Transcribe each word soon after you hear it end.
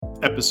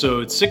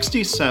Episode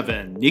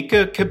 67,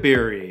 Nika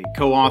Kabiri,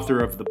 co-author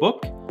of the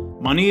book,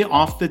 Money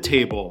Off the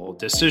Table,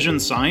 Decision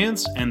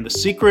Science and the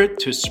Secret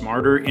to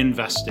Smarter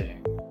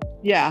Investing.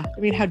 Yeah, I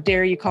mean, how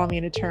dare you call me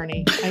an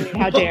attorney? I mean,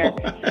 how dare.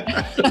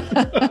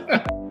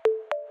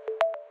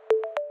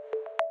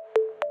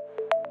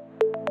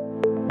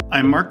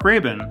 I'm Mark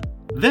Graban.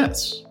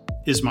 This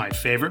is My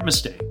Favorite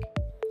Mistake.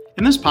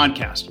 In this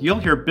podcast, you'll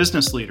hear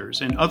business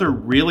leaders and other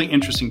really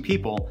interesting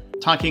people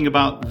talking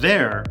about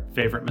their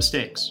favorite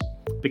mistakes.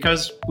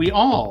 Because we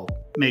all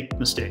make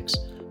mistakes,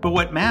 but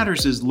what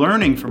matters is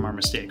learning from our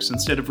mistakes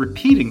instead of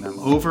repeating them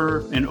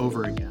over and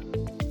over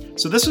again.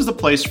 So this is the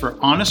place for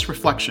honest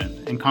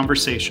reflection and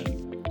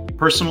conversation,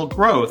 personal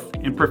growth,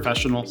 and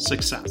professional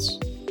success.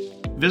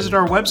 Visit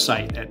our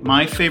website at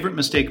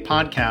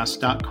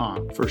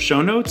myfavoritemistakepodcast.com for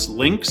show notes,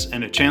 links,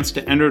 and a chance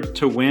to enter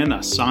to win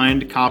a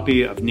signed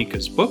copy of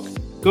Nika's book.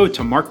 Go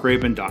to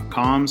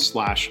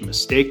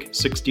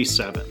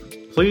markgraban.com/mistake67.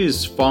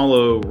 Please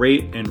follow,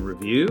 rate, and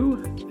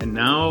review. And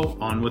now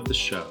on with the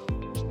show.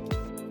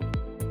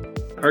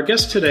 Our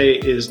guest today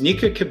is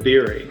Nika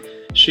Kabiri.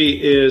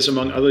 She is,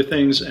 among other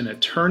things, an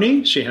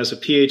attorney. She has a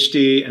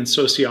PhD in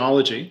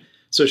sociology.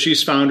 So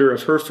she's founder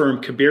of her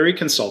firm, Kabiri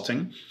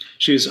Consulting.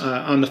 She's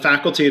on the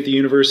faculty at the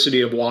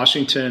University of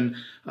Washington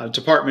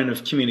Department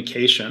of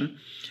Communication.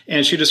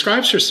 And she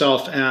describes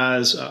herself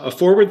as a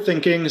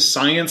forward-thinking,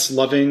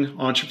 science-loving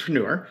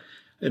entrepreneur,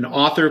 an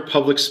author,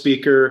 public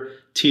speaker,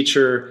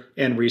 teacher,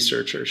 and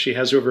researcher. She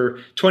has over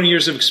 20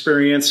 years of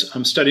experience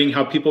studying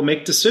how people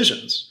make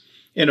decisions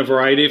in a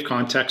variety of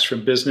contexts,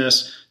 from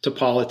business to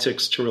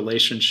politics to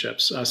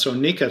relationships. So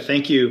Nika,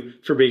 thank you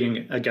for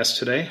being a guest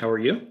today. How are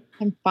you?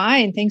 I'm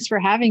fine. Thanks for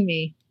having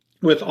me.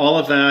 With all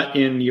of that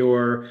in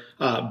your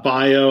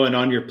bio and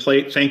on your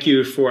plate, thank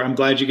you I'm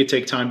glad you could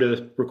take time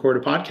to record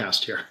a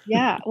podcast here.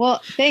 Yeah, well,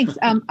 thanks.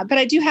 But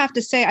I do have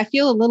to say, I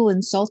feel a little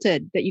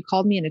insulted that you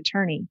called me an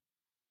attorney.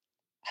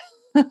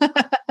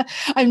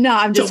 I'm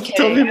not. I'm just kidding.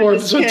 Tell me more.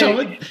 So tell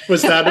me,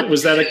 was that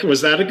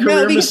a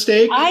career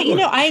mistake?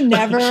 I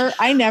never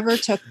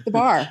took the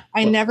bar.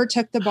 I never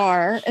took the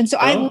bar, and so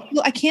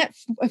I can't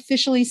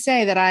officially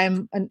say that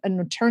I'm an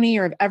attorney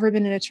or have ever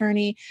been an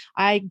attorney.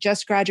 I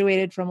just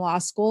graduated from law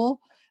school,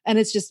 and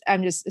it's just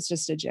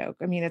a joke.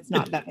 I mean, it's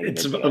not that.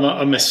 It's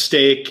a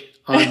mistake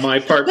on my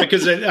part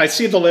because I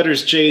see the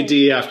letters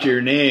JD after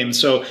your name.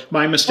 So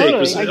my mistake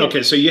was,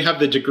 okay, so you have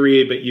the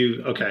degree, but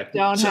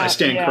I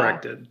stand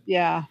corrected.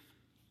 Yeah.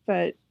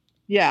 But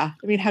yeah,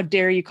 I mean, how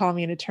dare you call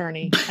me an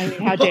attorney? I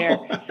mean, how dare.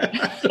 Sorry,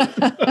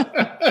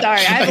 I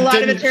have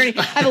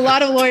a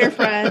lot of lawyer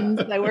friends.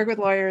 I work with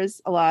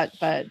lawyers a lot,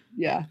 but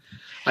yeah.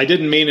 I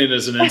didn't mean it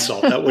as an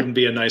insult. That wouldn't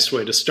be a nice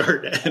way to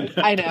start it.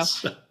 I know.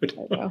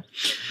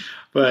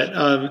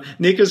 But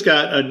Nika's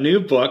got a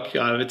new book.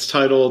 It's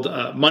titled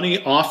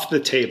Money Off the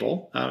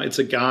Table. It's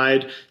a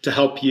guide to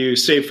help you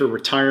save for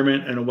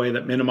retirement in a way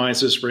that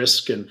minimizes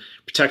risk and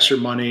protects your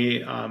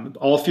money,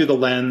 all through the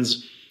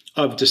lens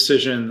of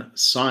decision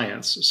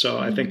science. So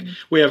I think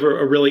we have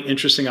a really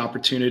interesting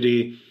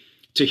opportunity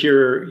to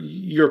hear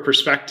your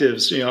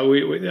perspectives.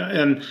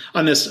 And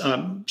on this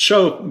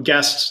show,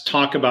 guests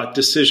talk about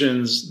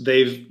decisions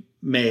they've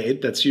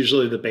made. That's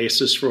usually the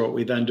basis for what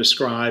we then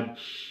describe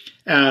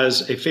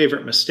as a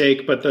favorite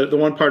mistake. But the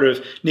one part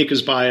of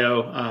Nika's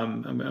bio,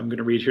 I'm going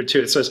to read here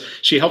too. It says,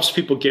 she helps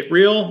people get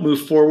real,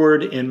 move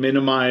forward, and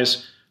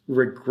minimize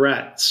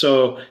regret.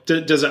 So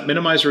does that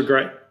minimize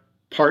regret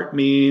part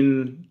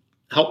mean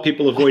help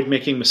people avoid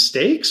making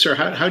mistakes? Or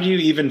how do you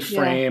even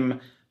frame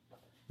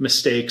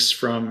mistakes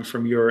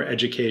from your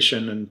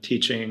education and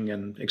teaching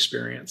and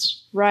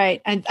experience?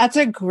 Right. And that's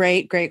a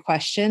great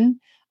question.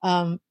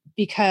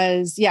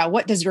 Because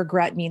what does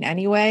regret mean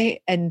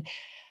anyway? And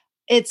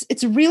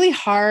it's really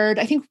hard.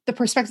 I think the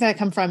perspective that I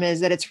come from is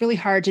that it's really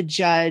hard to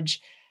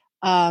judge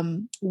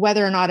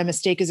whether or not a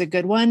mistake is a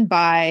good one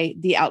by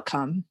the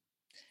outcome,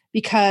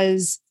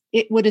 because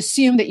it would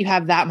assume that you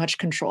have that much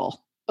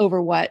control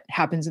over what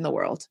happens in the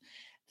world,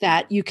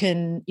 that you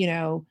can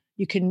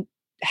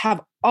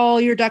have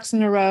all your ducks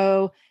in a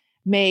row,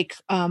 make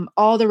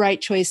all the right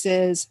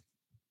choices.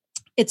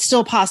 It's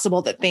still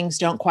possible that things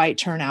don't quite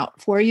turn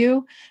out for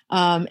you.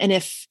 And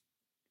if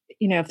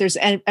there's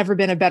ever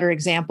been a better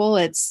example,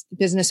 it's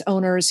business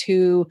owners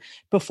who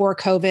before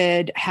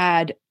COVID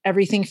had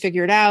everything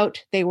figured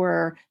out. They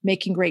were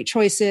making great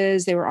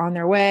choices. They were on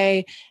their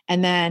way.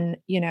 And then,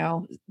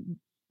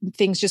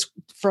 things just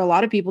for a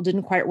lot of people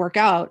didn't quite work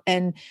out.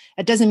 And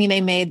it doesn't mean they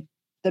made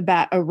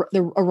a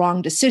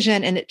wrong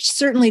decision. And it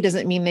certainly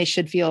doesn't mean they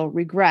should feel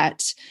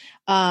regret.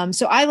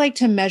 So I like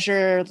to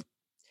measure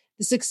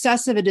the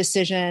success of a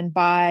decision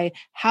by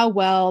how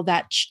well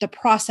the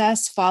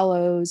process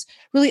follows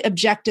really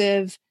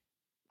objective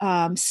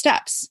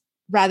steps,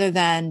 rather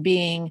than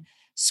being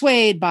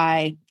swayed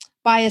by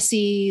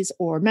biases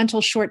or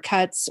mental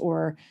shortcuts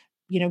or,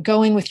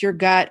 going with your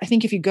gut. I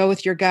think if you go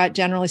with your gut,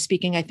 generally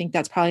speaking, I think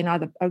that's probably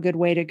not a good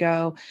way to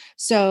go.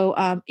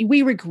 So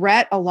we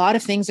regret a lot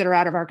of things that are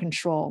out of our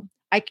control.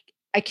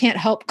 can't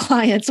help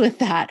clients with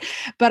that,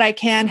 but I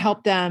can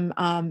help them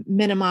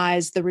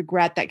minimize the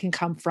regret that can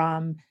come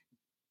from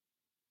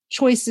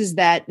choices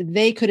that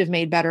they could have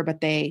made better, but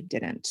they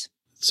didn't.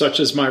 Such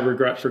as my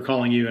regret for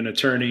calling you an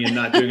attorney and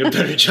not doing a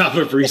better job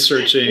of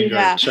researching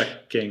or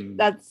checking.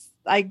 That's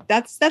fine.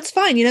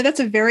 That's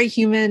a very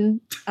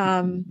human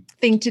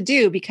thing to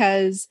do,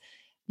 because,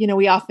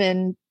 we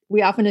often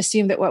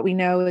assume that what we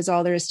know is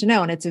all there is to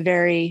know. And it's a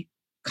very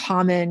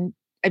common,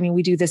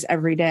 we do this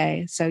every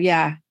day. So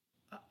yeah.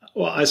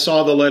 Well, I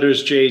saw the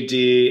letters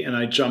JD and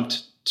I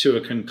jumped to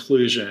a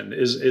conclusion.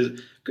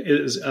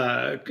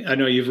 I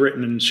know you've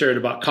written and shared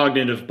about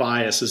cognitive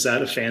bias. Is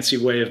that a fancy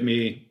way of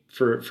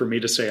for me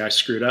to say I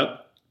screwed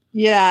up?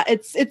 Yeah,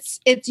 it's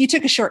you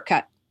took a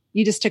shortcut.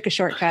 You just took a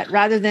shortcut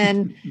rather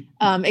than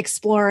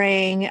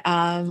exploring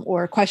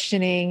or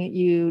questioning.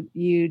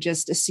 You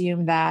just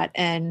assume that,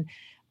 and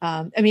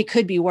it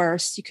could be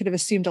worse. You could have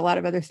assumed a lot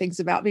of other things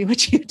about me,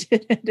 which you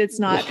didn't. It's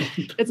not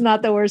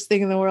the worst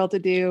thing in the world to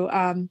do.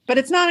 But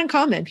it's not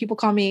uncommon. People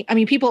call me,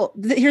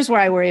 here's where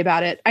I worry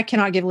about it. I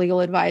cannot give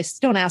legal advice.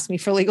 Don't ask me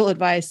for legal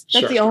advice.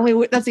 That's the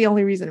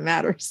only reason it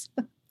matters.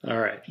 All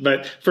right.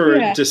 But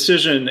for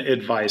decision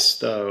advice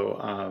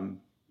though,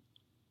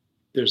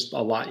 there's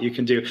a lot you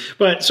can do.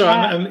 But so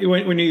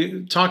when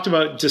you talked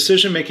about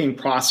decision-making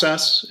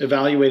process,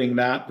 evaluating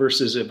that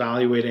versus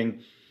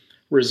evaluating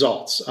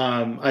results.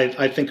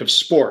 I think of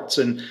sports,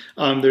 and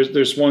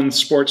there's one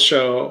sports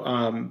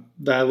show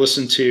that I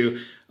listen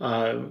to.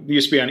 It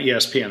used to be on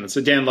ESPN. It's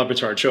the Dan Le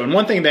Batard show, and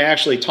one thing they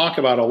actually talk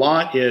about a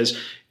lot is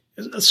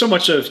so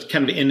much of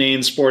kind of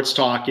inane sports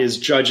talk is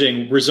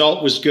judging.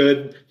 Result was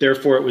good,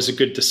 therefore it was a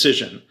good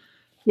decision.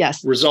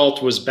 Yes.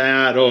 Result was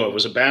bad. Oh, it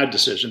was a bad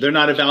decision. They're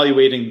not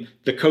evaluating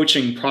the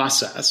coaching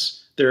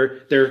process.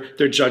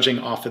 They're judging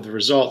off of the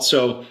result.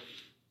 So.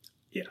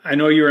 I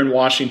know you're in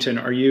Washington.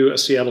 Are you a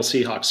Seattle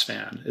Seahawks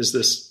fan? Is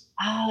this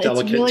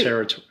delicate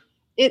territory?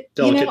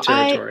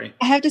 Territory.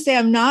 I have to say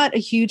I'm not a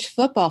huge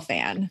football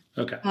fan.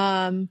 Okay.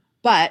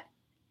 But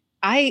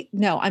I'm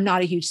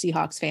not a huge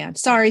Seahawks fan.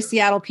 Sorry,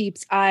 Seattle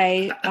peeps.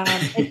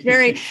 It's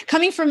very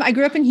I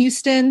grew up in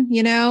Houston,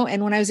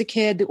 and when I was a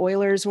kid, the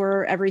Oilers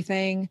were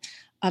everything.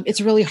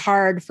 It's really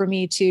hard for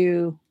me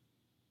to,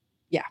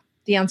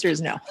 the answer is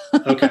no.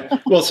 Okay.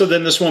 Well, so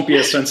then this won't be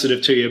as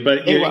sensitive to you,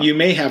 but you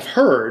may have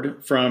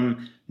heard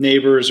from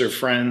neighbors or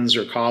friends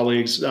or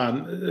colleagues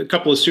a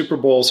couple of Super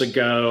Bowls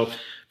ago,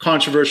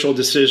 controversial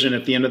decision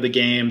at the end of the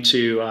game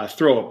to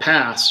throw a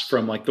pass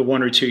from like the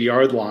 1 or 2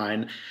 yard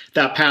line.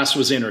 That pass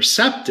was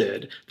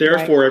intercepted.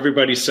 Therefore,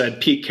 everybody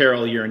said, Pete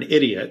Carroll, you're an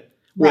idiot.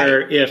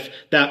 Where if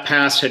that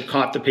pass had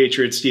caught the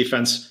Patriots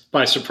defense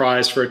by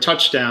surprise for a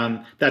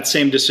touchdown, that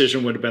same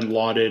decision would have been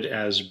lauded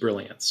as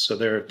brilliance. So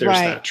there's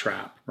that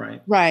trap,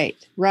 right? Right.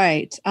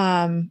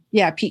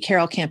 Pete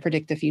Carroll can't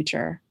predict the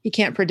future. He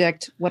can't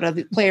predict what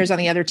other players on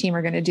the other team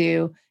are going to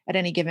do at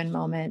any given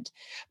moment.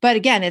 But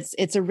again,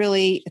 it's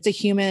a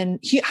human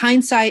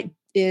hindsight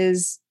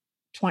is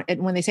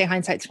when they say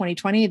hindsight's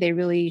 2020, they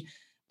really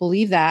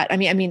believe that.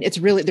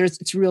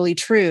 It's really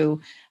true.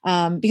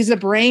 Because the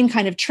brain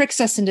kind of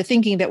tricks us into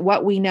thinking that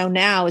what we know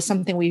now is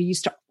something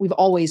we've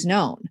always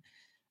known.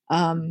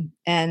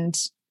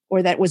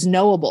 Or that was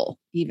knowable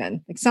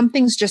even. Like some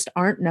things just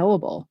aren't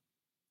knowable.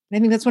 And I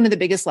think that's one of the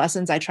biggest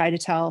lessons I try to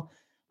tell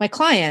my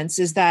clients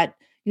is that,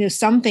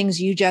 some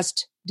things you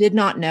just did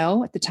not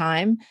know at the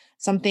time,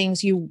 some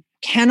things you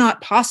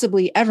cannot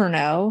possibly ever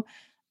know.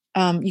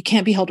 You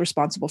can't be held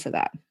responsible for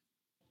that.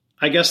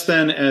 I guess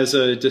then as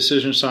a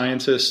decision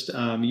scientist,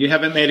 you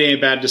haven't made any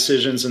bad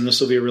decisions and this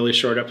will be a really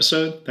short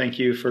episode. Thank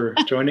you for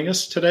joining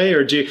us today.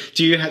 Or do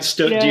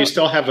you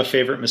still have a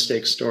favorite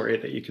mistake story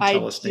that you can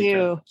tell us,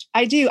 Nika?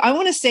 I do. I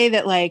want to say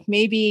that like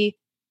maybe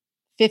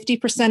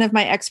 50% of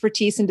my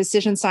expertise in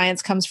decision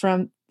science comes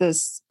from the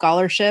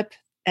scholarship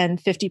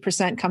and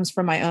 50% comes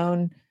from my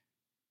own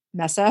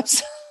mess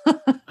ups.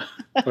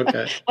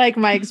 Okay. Like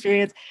my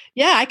experience.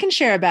 Yeah, I can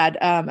share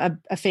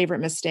a favorite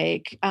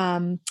mistake.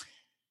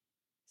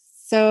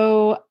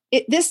 So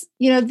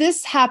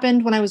this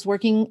happened when I was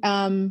working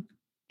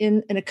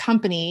in a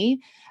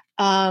company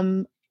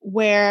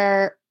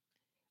where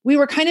we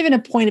were kind of in a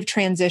point of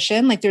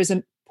transition. Like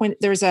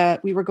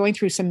we were going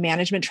through some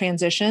management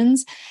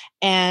transitions,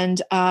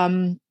 and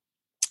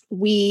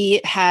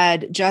we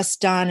had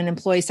just done an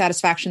employee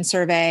satisfaction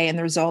survey, and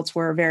the results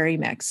were very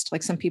mixed.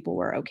 Like some people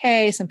were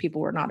okay, some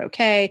people were not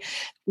okay.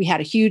 We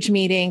had a huge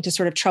meeting to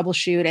sort of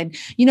troubleshoot, and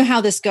you know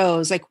how this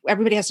goes. Like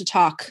everybody has to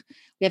talk.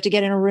 We have to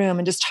get in a room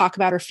and just talk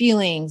about our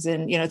feelings.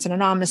 And, it's an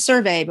anonymous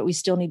survey, but we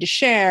still need to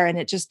share. And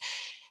it just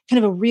kind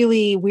of a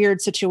really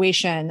weird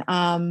situation.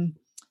 And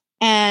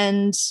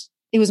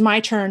it was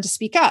my turn to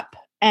speak up.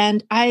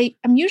 And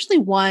I'm usually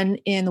one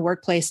in the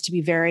workplace to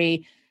be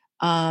very,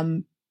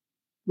 I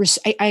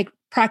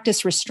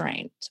practice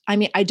restraint.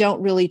 I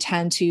don't really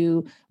tend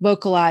to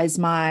vocalize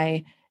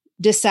my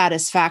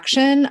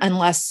dissatisfaction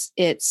unless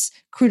it's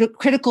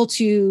critical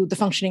to the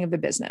functioning of the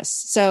business.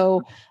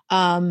 So if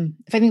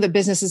I think the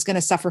business is going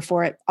to suffer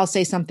for it, I'll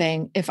say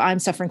something. If I'm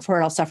suffering for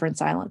it, I'll suffer in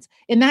silence.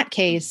 In that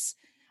case,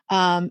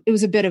 it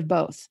was a bit of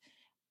both.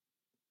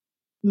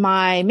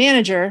 my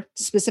manager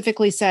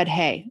specifically said,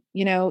 hey,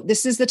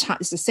 this is the time,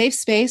 it's a safe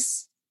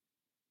space.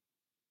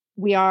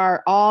 We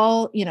are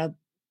all,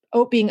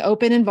 being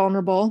open and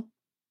vulnerable.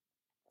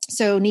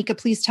 So Nika,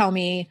 please tell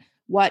me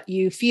what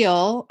you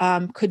feel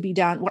could be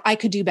done, what I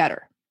could do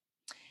better.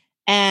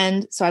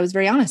 And so I was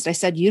very honest. I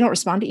said, you don't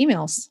respond to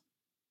emails.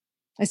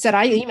 I said,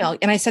 I email,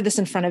 and I said this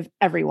in front of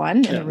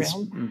everyone in the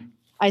room.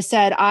 I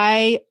said,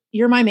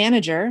 you're my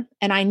manager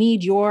and I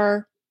need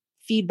your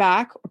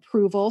feedback,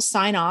 approval,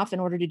 sign off in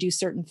order to do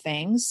certain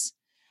things.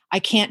 I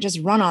can't just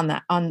run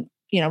on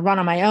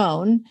my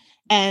own.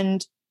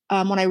 And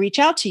when I reach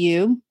out to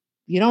you,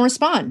 you don't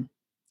respond.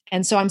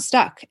 And so I'm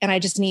stuck and I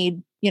just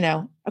need,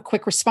 a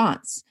quick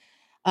response.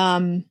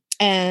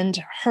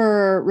 And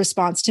her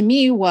response to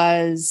me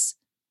was,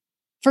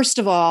 first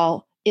of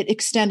all, it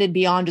extended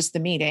beyond just the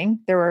meeting.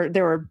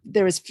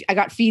 I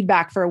got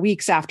feedback for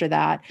weeks after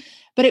that,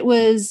 but it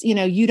was,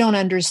 you don't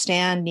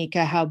understand,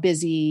 Nika, how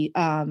busy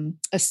a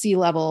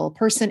C-level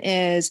person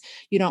is.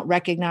 You don't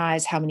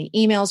recognize how many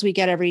emails we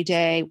get every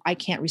day. I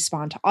can't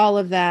respond to all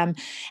of them.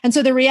 And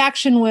so the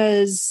reaction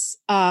was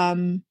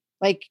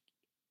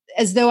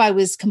as though I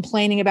was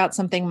complaining about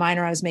something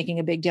minor. I was making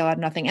a big deal out of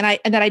nothing. And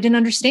that I didn't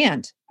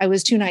understand. I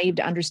was too naive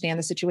to understand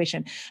the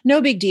situation.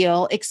 No big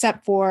deal,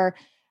 except for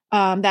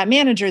that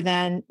manager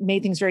then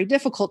made things very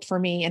difficult for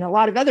me in a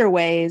lot of other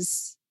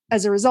ways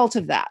as a result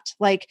of that.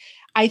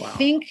 I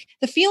think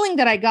the feeling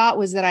that I got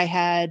was that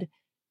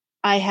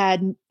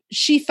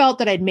she felt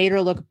that I'd made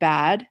her look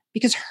bad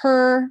because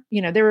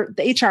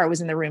the HR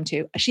was in the room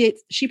too.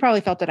 She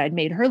probably felt that I'd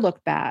made her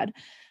look bad.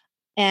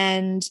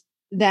 And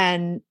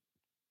then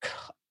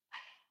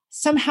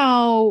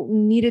somehow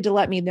needed to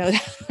let me know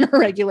that on a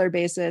regular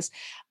basis.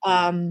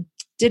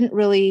 Didn't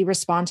really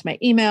respond to my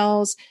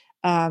emails,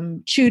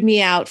 chewed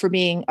me out for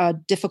being a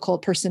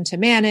difficult person to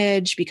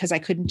manage because I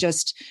couldn't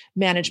just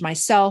manage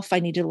myself. I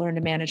needed to learn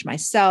to manage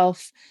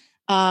myself.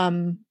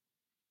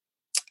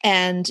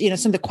 And,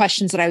 some of the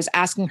questions that I was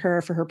asking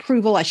her for her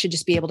approval, I should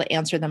just be able to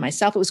answer them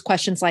myself. It was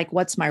questions like,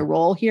 what's my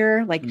role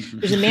here?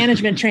 There's a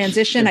management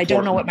transition. I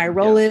don't know what my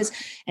role is.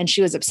 And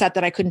she was upset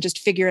that I couldn't just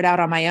figure it out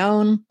on my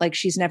own.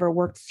 She's never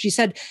worked. She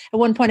said at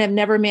one point, I've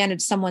never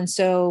managed someone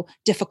so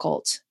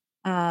difficult.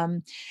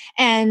 It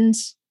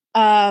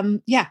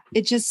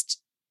just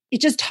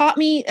taught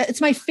me,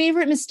 it's my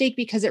favorite mistake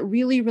because it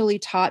really, really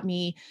taught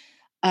me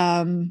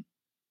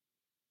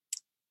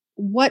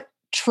what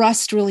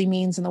trust really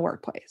means in the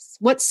workplace,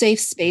 what safe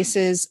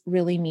spaces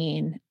really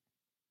mean.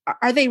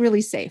 Are they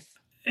really safe?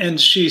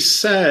 And she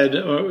said,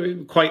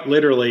 quite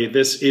literally,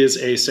 this is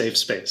a safe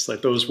space.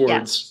 Those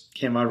words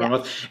came out of her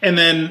mouth. And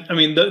then,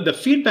 the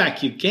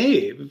feedback you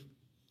gave,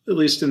 at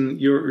least in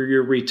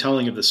your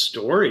retelling of the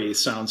story,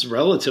 sounds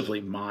relatively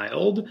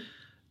mild.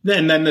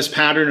 And then this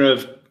pattern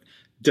of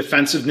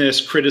defensiveness,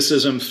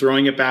 criticism,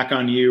 throwing it back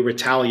on you,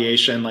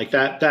 retaliation,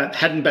 that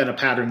hadn't been a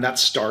pattern that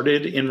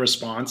started in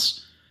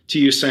response to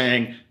you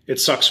saying, it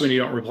sucks when you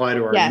don't reply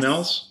to our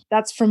emails?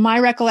 That's from my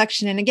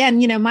recollection. And again,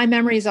 my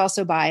memory is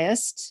also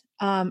biased.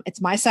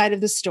 It's my side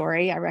of the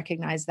story. I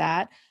recognize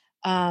that.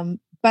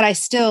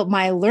 But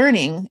my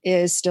learning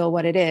is still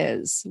what it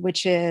is,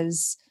 which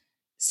is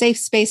safe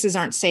spaces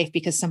aren't safe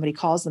because somebody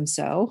calls them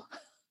so.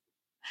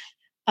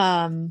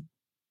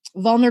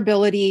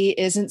 Vulnerability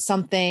isn't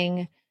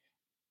something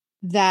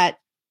that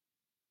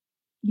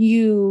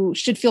you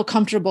should feel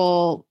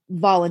comfortable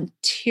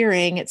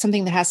volunteering. It's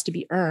something that has to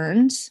be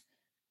earned.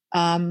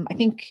 I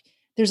think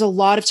there's a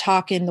lot of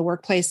talk in the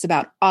workplace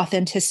about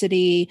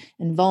authenticity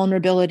and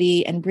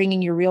vulnerability and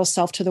bringing your real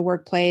self to the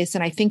workplace.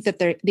 And I think that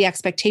the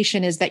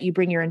expectation is that you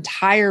bring your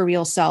entire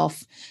real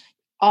self,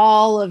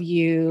 all of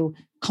you,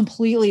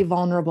 completely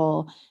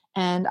vulnerable.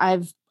 And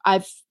I've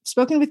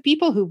spoken with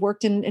people who've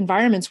worked in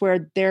environments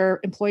where their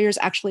employers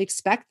actually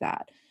expect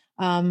that.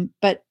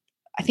 But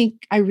I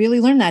think I really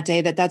learned that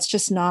day that that's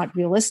just not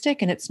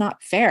realistic and it's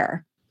not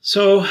fair.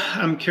 So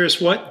I'm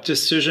curious, what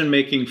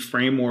decision-making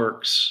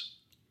frameworks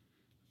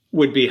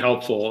would be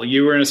helpful?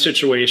 You were in a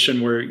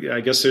situation where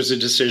I guess there's a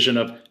decision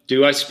of,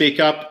 do I speak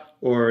up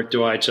or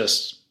do I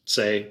just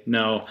say,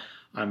 no,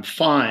 I'm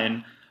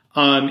fine?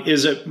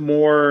 Is it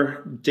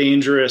more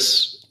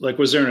dangerous?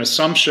 Was there an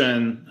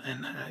assumption,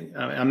 and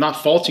I'm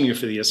not faulting you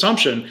for the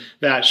assumption,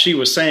 that she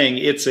was saying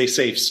it's a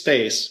safe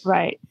space?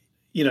 Right.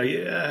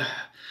 It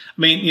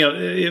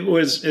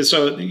was,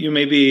 so you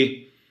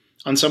maybe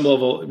on some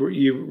level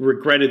you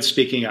regretted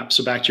speaking up.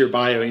 So back to your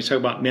bio, you talk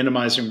about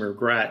minimizing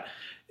regret.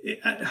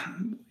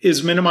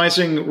 Is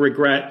minimizing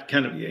regret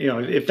kind of,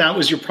 if that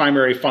was your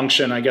primary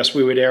function, I guess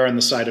we would err on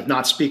the side of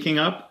not speaking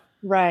up.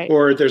 Right.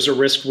 Or there's a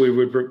risk we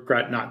would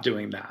regret not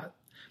doing that.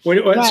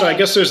 Right. So I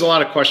guess there's a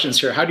lot of questions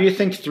here. How do you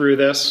think through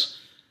this?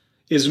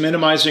 Is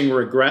minimizing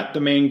regret the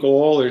main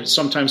goal, or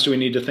sometimes do we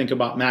need to think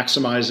about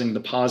maximizing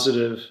the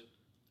positive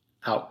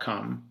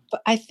outcome?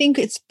 I think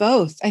it's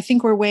both. I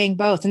think we're weighing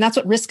both. And that's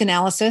what risk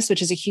analysis,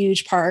 which is a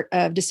huge part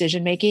of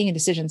decision making and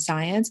decision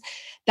science,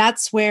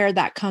 that's where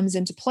that comes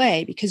into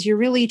play, because you're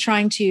really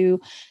trying to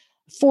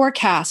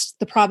forecast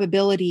the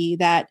probability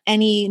that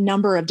any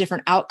number of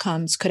different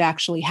outcomes could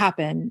actually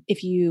happen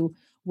if you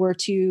were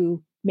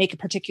to make a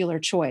particular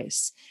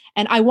choice.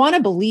 And I want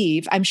to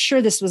believe, I'm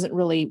sure this wasn't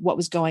really what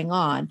was going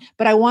on,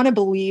 but I want to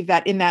believe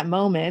that in that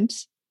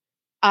moment,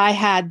 I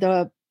had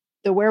the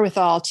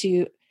wherewithal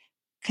to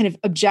kind of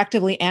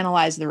objectively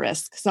analyze the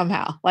risk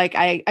somehow. Like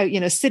I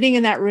sitting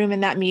in that room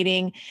in that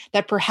meeting,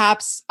 that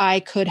perhaps I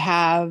could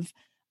have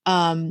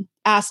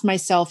asked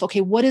myself,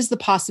 okay, what is the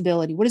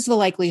possibility? What is the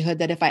likelihood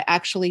that if I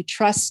actually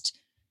trust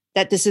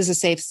that this is a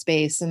safe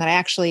space and that I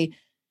actually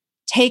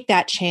take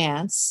that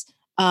chance,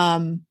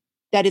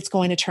 that it's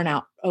going to turn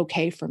out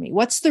okay for me?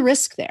 What's the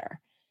risk there?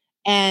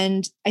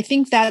 And I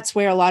think that's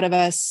where a lot of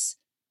us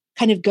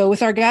kind of go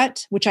with our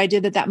gut, which I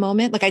did at that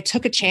moment. Like I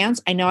took a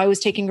chance. I know I was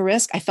taking a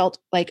risk. I felt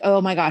like,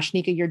 oh my gosh,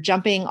 Nika, you're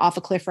jumping off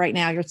a cliff right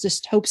now. You're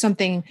just hope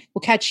something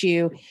will catch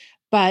you.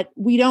 But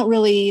we don't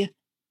really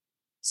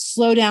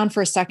slow down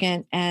for a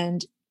second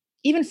and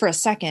even for a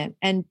second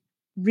and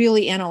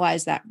really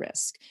analyze that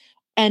risk.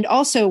 And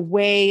also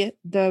weigh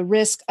the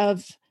risk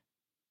of,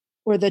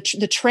 or the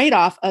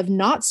trade-off of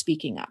not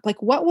speaking up.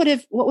 Like what would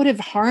have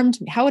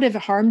harmed me? How would it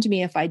have harmed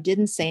me if I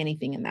didn't say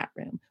anything in that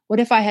room? What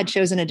if I had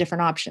chosen a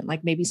different option?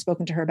 Like maybe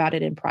spoken to her about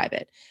it in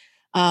private.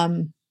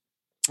 I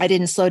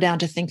didn't slow down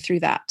to think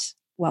through that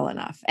well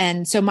enough.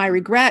 And so my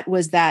regret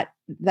was that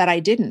I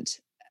didn't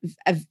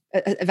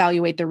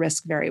evaluate the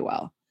risk very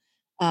well.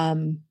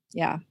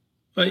 Yeah.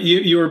 But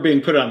you were being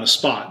put on the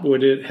spot.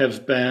 Would it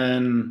have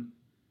been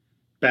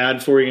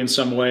bad for you in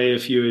some way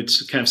if you had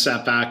kind of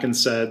sat back and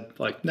said,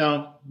 like,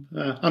 no,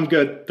 I'm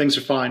good. Things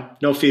are fine.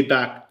 No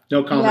feedback,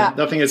 no comment,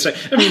 nothing to say.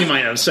 I mean, you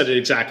might have said it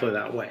exactly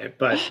that way,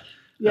 but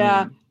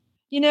yeah.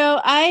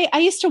 I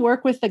used to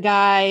work with a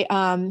guy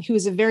who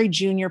was a very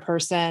junior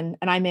person,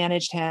 and I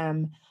managed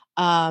him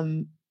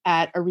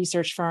at a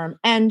research firm.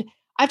 And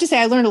I have to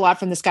say, I learned a lot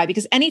from this guy,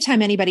 because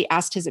anytime anybody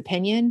asked his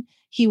opinion,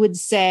 he would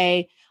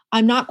say,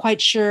 I'm not quite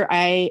sure.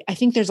 I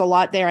think there's a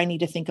lot there. I need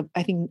to think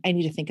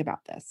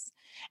about this.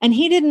 And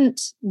he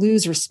didn't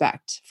lose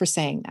respect for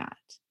saying that.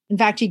 In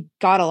fact, he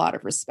got a lot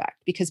of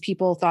respect because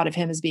people thought of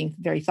him as being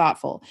very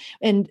thoughtful.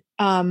 And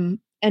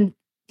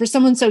for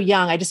someone so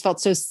young, I just felt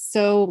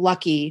so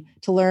lucky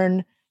to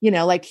learn,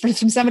 like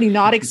from somebody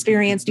not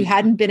experienced, who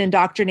hadn't been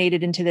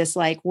indoctrinated into this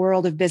like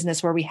world of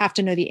business where we have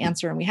to know the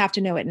answer and we have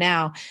to know it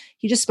now.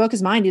 He just spoke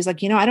his mind. He was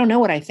like, I don't know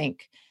what I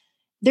think.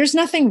 There's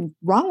nothing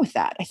wrong with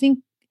that. I think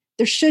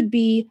there should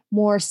be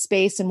more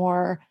space and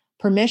more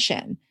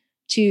permission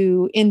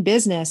to, in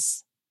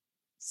business,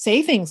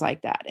 say things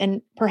like that.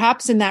 And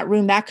perhaps in that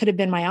room, that could have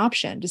been my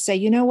option to say,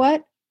 you know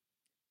what?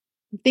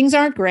 Things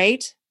aren't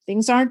great.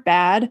 Things aren't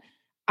bad.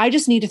 I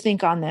just need to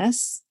think on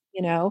this.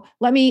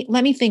 Let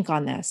me think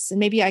on this. And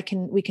maybe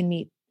we can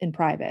meet in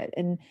private.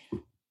 And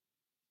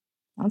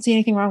I don't see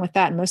anything wrong with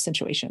that in most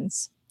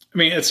situations. I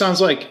mean, it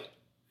sounds like,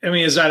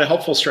 is that a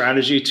helpful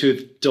strategy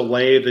to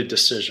delay the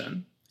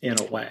decision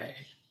in a way?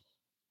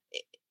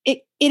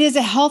 It is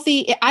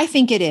I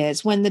think it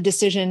is, when the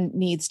decision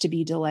needs to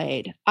be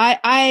delayed.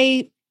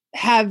 I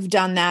have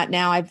done that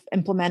now. I've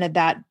implemented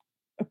that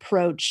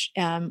approach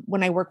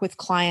when I work with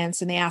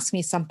clients and they ask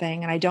me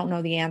something and I don't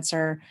know the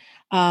answer,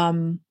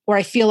 or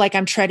I feel like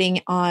I'm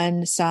treading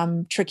on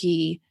some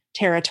tricky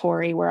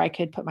territory where I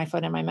could put my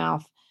foot in my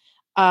mouth.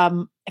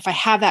 If I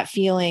have that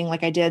feeling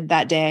like I did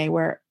that day,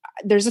 where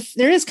there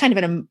is kind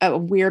of a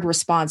weird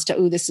response to,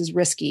 oh, this is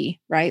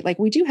risky, right? Like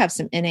we do have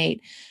some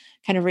innate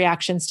kind of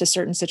reactions to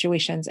certain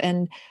situations,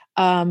 and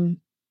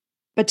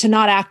but to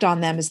not act on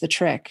them is the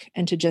trick,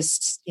 and to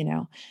just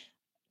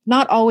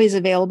not always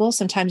available.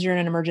 Sometimes you're in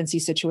an emergency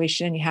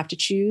situation and you have to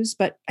choose,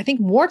 but I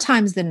think more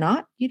times than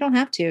not, you don't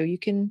have to. You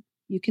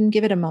can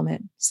give it a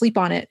moment, sleep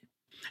on it.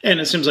 And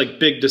it seems like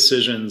big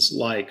decisions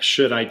like,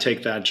 should I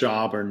take that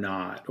job or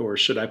not? Or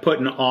should I put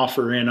an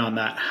offer in on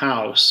that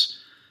house?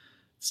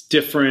 It's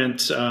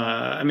different.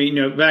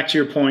 Back to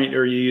your point,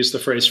 or you use the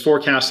phrase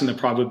forecasting the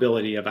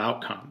probability of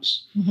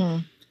outcomes. Mm-hmm.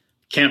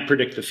 Can't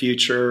predict the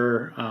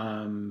future.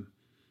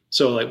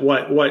 So like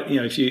what,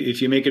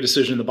 if you make a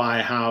decision to buy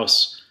a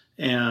house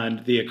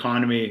and the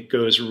economy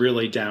goes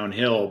really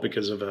downhill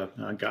because of a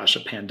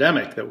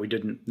pandemic that we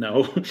didn't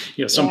know,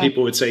 some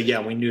people would say,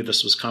 yeah, we knew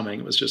this was coming.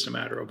 It was just a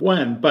matter of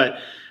when, but,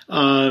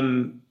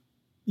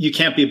 you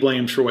can't be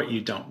blamed for what you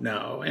don't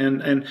know.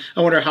 And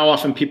I wonder how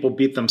often people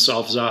beat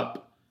themselves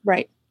up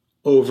right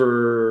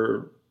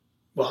over,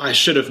 well, I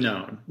should have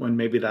known, when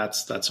maybe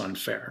that's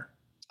unfair.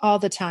 All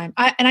the time.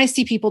 I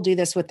see people do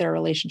this with their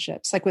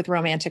relationships, like with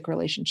romantic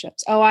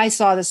relationships. Oh, I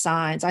saw the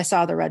signs. I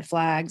saw the red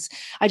flags.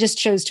 I just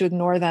chose to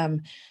ignore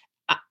them.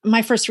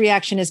 My first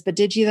reaction is, but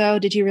did you though?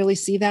 Did you really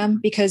see them?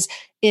 Because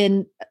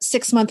in a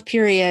 6-month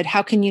period,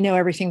 how can you know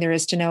everything there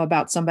is to know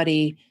about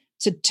somebody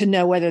to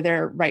know whether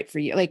they're right for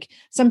you? Like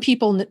some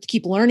people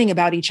keep learning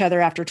about each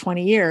other after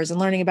 20 years and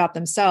learning about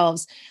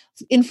themselves.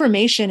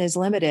 Information is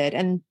limited.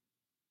 And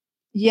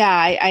yeah,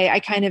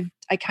 I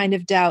kind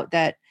of doubt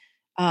that,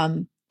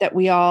 that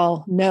we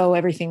all know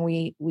everything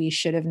we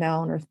should have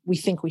known, or we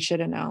think we should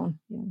have known.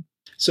 Yeah.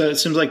 So it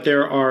seems like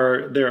there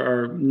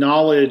are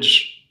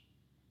knowledge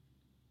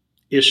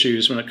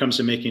issues when it comes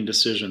to making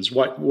decisions.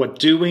 What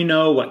do we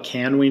know? What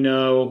can we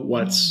know?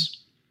 What's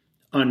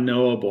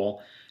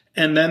unknowable.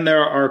 And then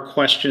there are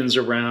questions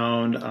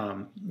around,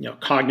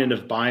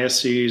 cognitive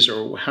biases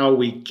or how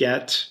we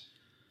get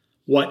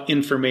what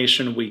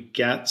information we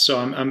get. So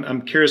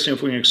I'm curious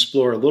if we can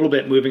explore a little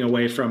bit, moving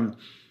away from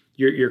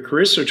your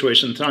career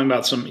situation, talking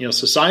about some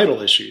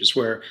societal issues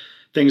where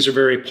things are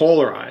very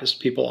polarized.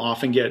 People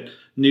often get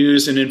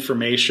news and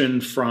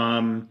information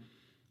from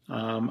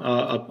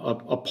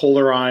a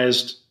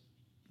polarized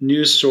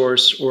news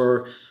source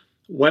or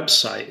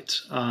website.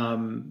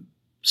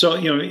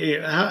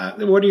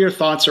 What are your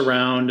thoughts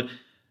around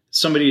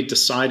somebody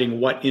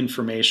deciding what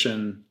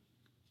information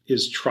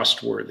is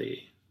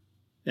trustworthy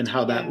and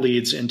how that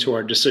leads into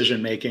our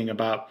decision making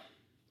about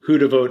who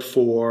to vote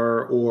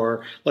for,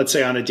 or let's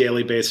say on a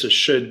daily basis,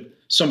 should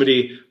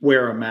somebody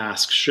wear a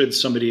mask? Should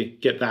somebody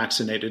get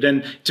vaccinated?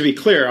 And to be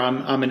clear,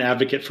 I'm an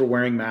advocate for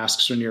wearing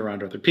masks when you're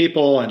around other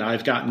people, and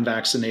I've gotten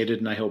vaccinated,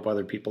 and I hope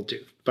other people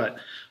do. But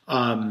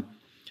how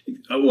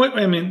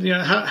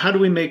do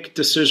we make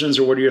decisions,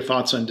 or what are your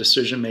thoughts on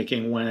decision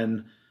making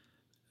when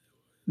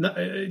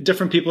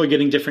different people are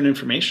getting different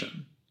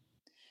information?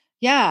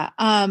 Yeah,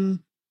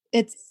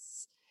 it's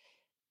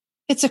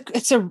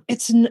a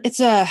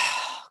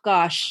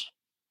gosh,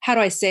 how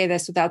do I say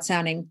this without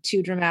sounding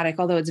too dramatic?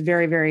 Although it's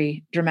very,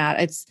 very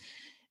dramatic. It's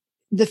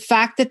the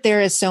fact that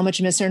there is so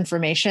much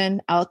misinformation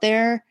out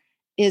there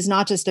is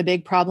not just a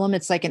big problem.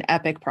 It's like an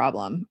epic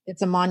problem.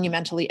 It's a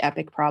monumentally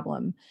epic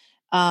problem.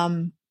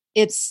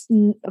 It's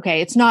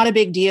not a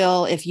big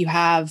deal if you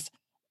have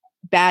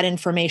bad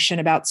information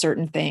about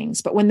certain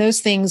things, but when those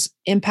things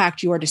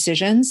impact your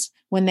decisions,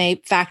 when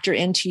they factor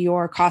into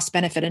your cost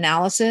benefit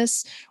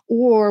analysis,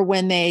 or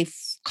when they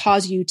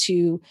cause you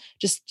to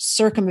just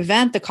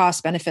circumvent the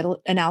cost benefit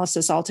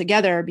analysis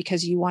altogether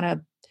because you want to,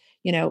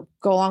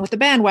 go along with the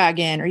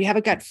bandwagon, or you have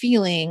a gut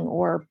feeling,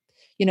 or,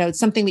 it's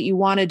something that you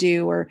want to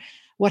do, or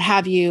what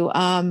have you,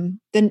 then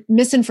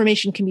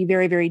misinformation can be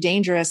very, very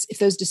dangerous if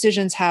those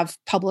decisions have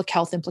public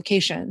health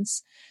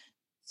implications.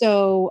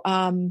 So,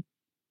 I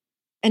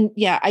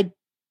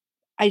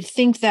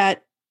think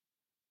that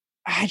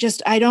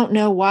I don't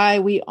know why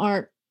we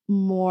aren't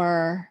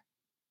more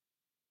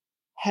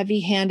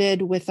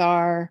heavy-handed with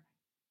our,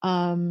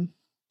 I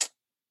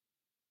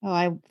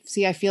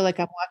feel like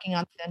I'm walking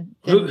on thin.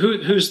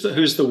 Who's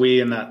the we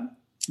in that?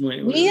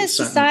 We as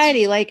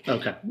society,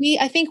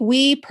 I think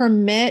we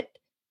permit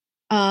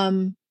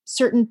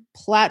certain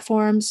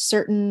platforms,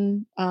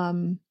 certain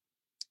and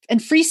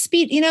free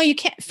speech. You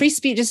can't free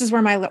speech. This is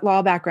where my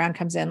law background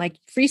comes in. Like,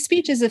 free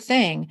speech is a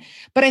thing,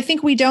 but I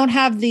think we don't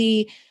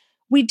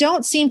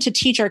seem to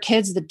teach our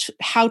kids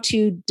how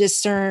to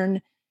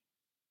discern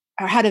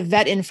or how to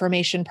vet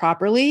information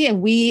properly.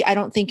 And I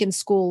don't think in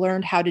school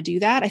learned how to do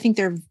that. I think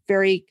they're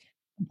very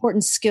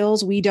important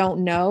skills we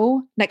don't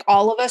know. Like,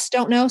 all of us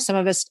don't know. Some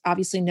of us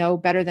obviously know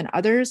better than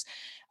others,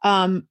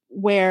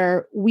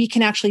 where we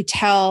can actually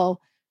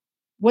tell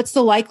what's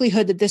the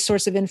likelihood that this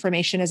source of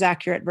information is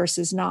accurate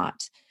versus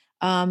not.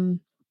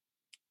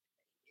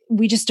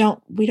 We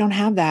don't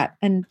have that.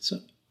 And so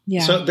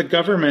the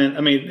government,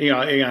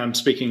 I'm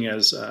speaking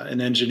as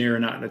an engineer,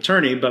 not an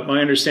attorney, but my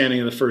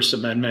understanding of the First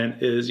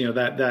Amendment is,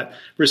 that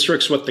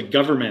restricts what the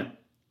government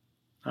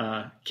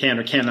can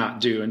or cannot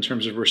do in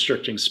terms of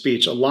restricting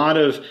speech. A lot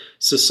of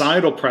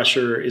societal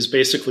pressure is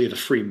basically the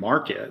free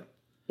market.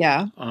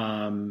 Yeah.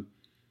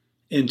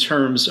 In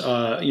terms,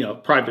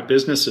 private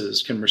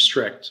businesses can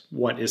restrict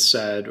what is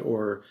said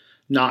or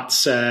not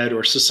said,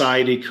 or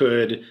society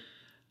could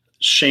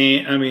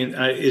shame.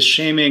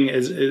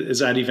 Is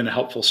that even a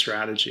helpful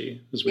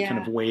strategy as we kind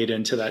of wade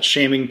into that,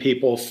 shaming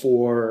people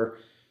for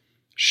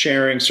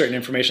sharing certain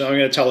information? I'm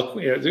going to tell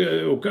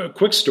a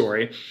quick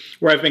story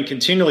where I've been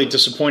continually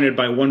disappointed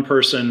by one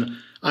person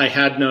I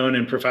had known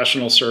in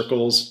professional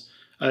circles.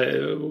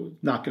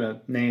 Not going to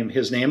name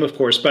his name, of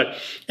course, but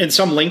in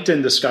some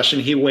LinkedIn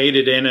discussion, he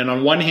waded in. And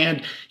on one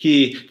hand,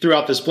 he threw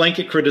out this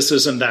blanket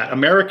criticism that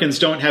Americans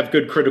don't have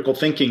good critical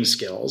thinking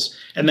skills.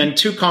 And then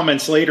 2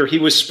 comments later, he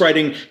was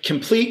spreading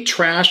complete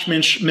trash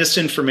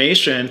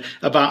misinformation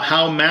about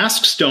how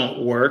masks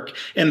don't work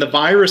and the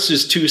virus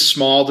is too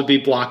small to be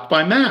blocked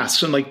by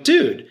masks. I'm like,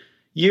 dude,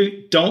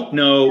 you don't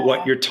know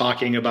what you're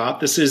talking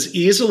about. This is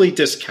easily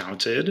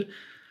discounted.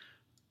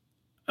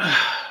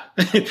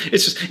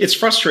 It's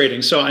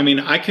frustrating. So,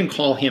 I can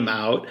call him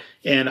out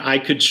and I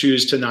could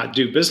choose to not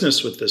do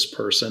business with this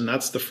person.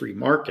 That's the free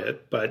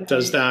market. But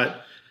does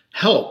that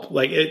help?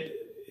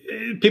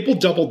 People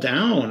double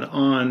down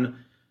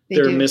on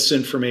their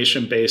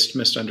misinformation-based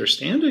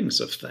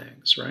misunderstandings of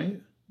things, right?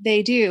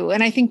 They do.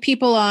 And I think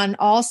people on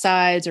all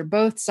sides or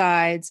both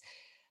sides,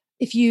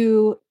 if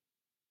you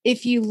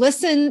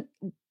listen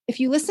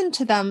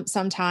to them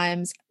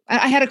sometimes.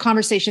 I had a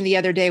conversation the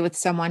other day with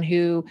someone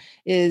who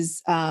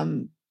is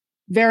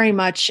very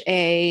much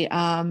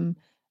on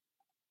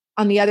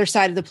the other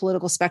side of the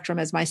political spectrum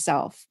as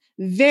myself.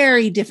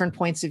 Very different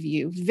points of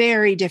view,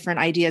 very different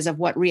ideas of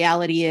what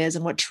reality is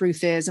and what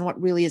truth is and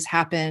what really has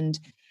happened.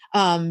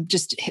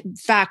 Just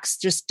facts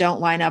just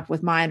don't line up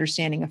with my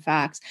understanding of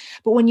facts.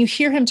 But when you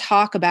hear him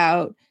talk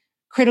about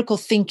critical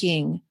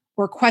thinking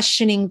or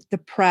questioning the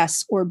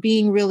press or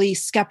being really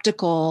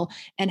skeptical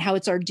and how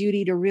it's our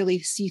duty to really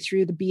see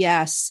through the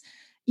BS.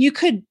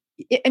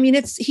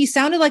 He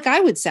sounded like I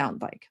would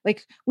sound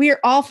like we are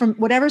all from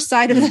whatever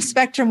side of the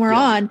spectrum we're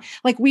on.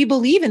 Like we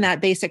believe in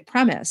that basic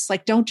premise.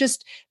 Like, don't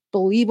just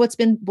believe what's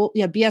been,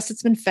 BS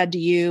that's been fed to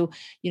you.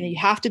 You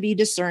have to be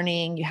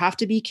discerning. You have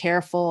to be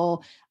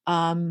careful.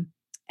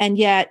 And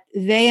yet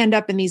they end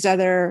up in these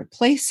other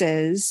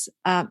places,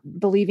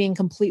 believing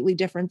completely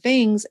different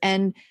things.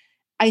 And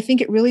I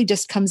think it really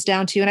just comes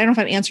down to, and I don't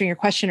know if I'm answering your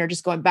question or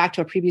just going back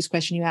to a previous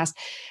question you asked,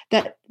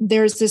 that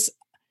there's this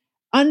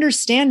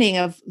understanding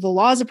of the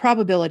laws of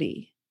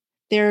probability.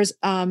 There's,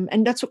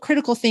 and that's what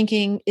critical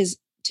thinking is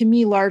to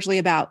me largely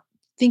about,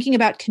 thinking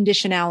about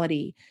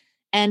conditionality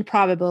and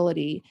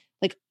probability,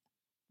 like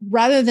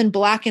rather than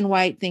black and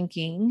white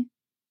thinking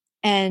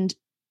and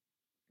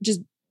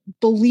just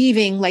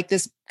believing, like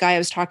this guy I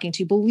was talking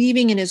to,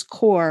 believing in his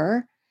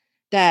core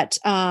that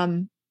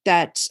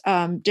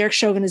Derek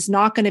Chauvin is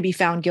not going to be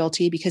found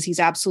guilty because he's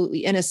absolutely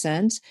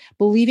innocent,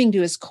 believing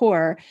to his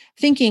core,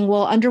 thinking,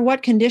 well, under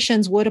what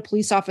conditions would a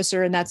police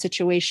officer in that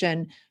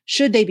situation,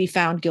 should they be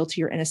found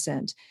guilty or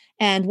innocent?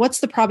 And what's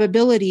the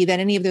probability that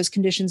any of those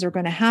conditions are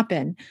going to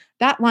happen?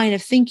 That line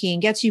of thinking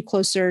gets you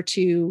closer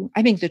to,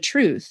 I think, the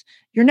truth.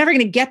 You're never going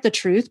to get the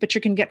truth, but you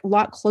can get a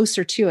lot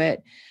closer to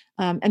it.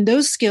 And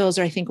those skills,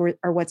 I think,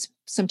 are what's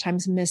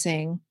sometimes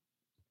missing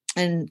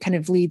and kind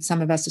of lead some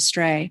of us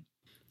astray.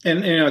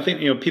 And I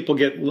think people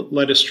get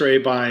led astray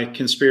by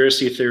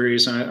conspiracy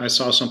theories. And I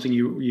saw something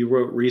you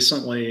wrote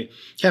recently,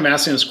 kind of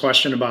asking this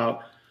question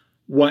about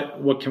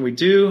what can we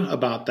do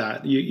about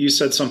that. You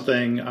said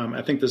something.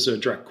 I think this is a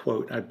direct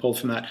quote I pulled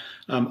from that.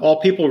 All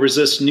people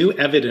resist new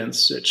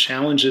evidence that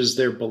challenges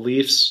their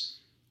beliefs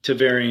to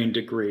varying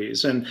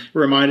degrees, and it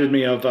reminded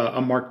me of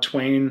a Mark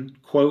Twain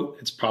quote.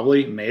 It's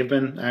probably may have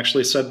been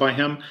actually said by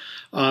him.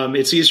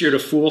 It's easier to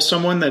fool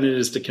someone than it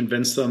is to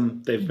convince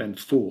them they've been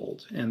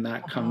fooled, and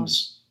that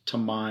comes to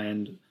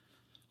mind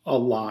a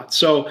lot.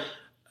 So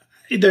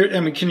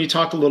can you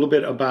talk a little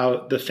bit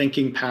about the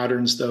thinking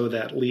patterns, though,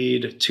 that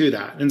lead to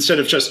that? Instead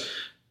of just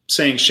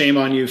saying shame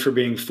on you for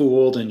being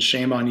fooled and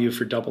shame on you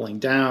for doubling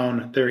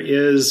down, there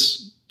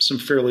is some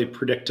fairly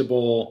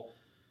predictable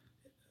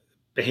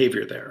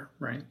behavior there,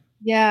 right?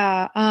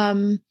 Yeah.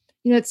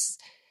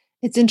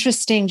 It's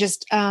interesting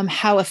just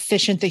how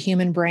efficient the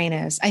human brain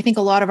is. I think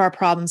a lot of our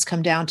problems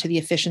come down to the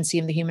efficiency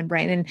of the human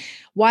brain. And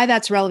why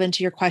that's relevant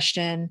to your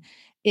question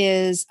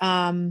is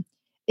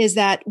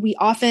that we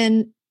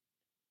often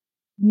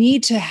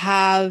need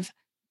to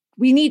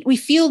we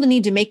feel the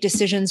need to make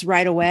decisions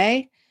right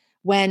away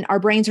when our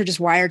brains are just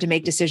wired to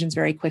make decisions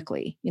very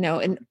quickly.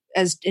 And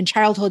as in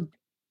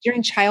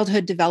during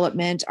childhood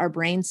development, our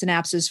brain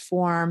synapses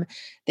form,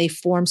 they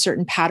form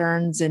certain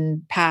patterns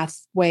and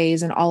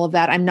pathways and all of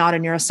that. I'm not a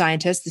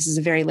neuroscientist. This is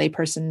a very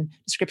layperson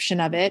description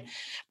of it,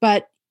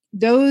 but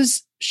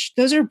those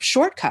are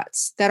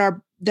shortcuts that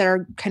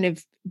are kind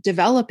of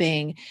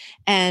developing.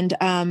 And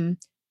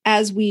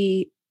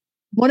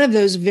one of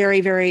those very,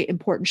 very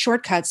important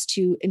shortcuts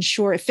to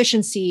ensure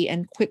efficiency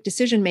and quick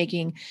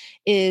decision-making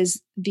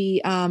is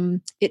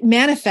it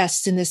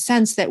manifests in the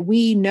sense that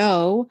we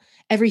know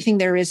everything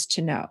there is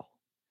to know.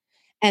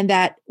 And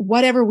that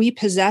whatever we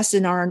possess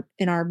in our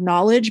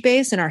knowledge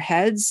base, in our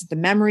heads, the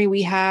memory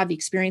we have, the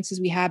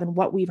experiences we have, and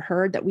what we've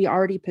heard that we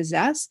already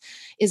possess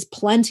is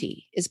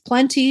plenty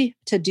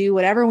to do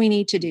whatever we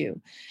need to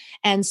do.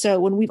 And so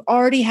when we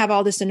already have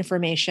all this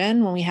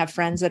information, when we have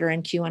friends that are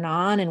in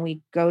QAnon and we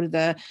go to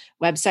the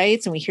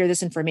websites and we hear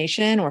this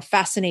information, we're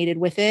fascinated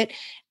with it.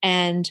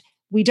 And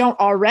we don't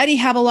already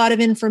have a lot of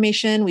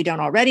information. We don't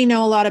already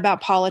know a lot about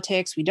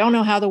politics. We don't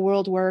know how the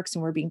world works.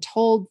 And we're being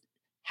told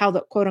how the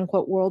quote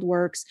unquote world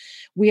works.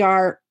 We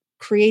are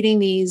creating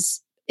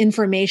these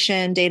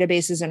information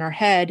databases in our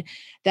head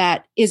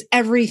that is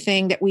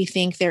everything that we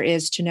think there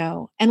is to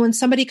know. And when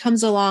somebody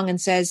comes along and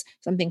says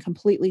something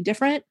completely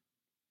different,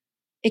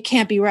 it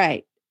can't be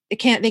right. It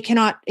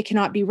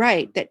cannot be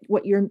right that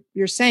what you're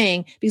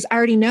saying, because I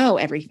already know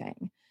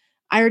everything.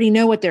 I already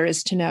know what there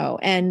is to know.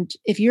 And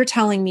if you're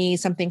telling me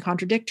something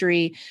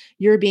contradictory,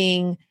 you're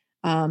being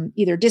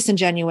either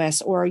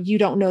disingenuous, or you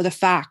don't know the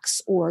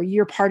facts, or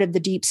you're part of the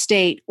deep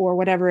state, or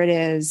whatever it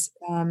is.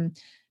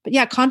 But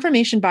yeah,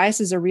 confirmation bias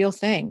is a real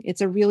thing.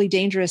 It's a really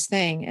dangerous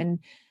thing. And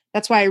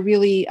that's why I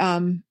really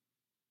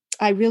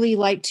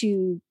like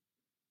to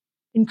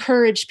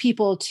encourage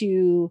people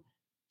to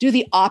do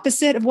the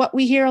opposite of what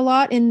we hear a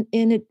lot in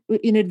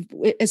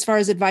as far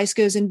as advice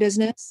goes in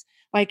business.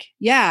 Like,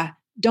 yeah,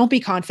 don't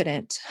be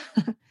confident.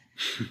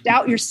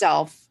 Doubt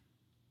yourself.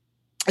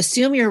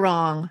 Assume you're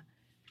wrong.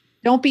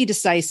 Don't be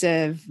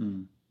decisive.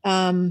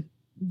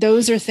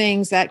 Those are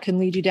things that can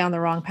lead you down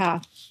the wrong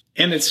path.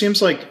 And it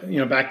seems like,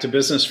 back to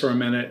business for a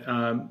minute,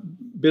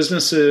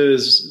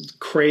 businesses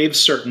crave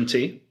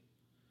certainty.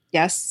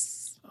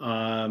 Yes.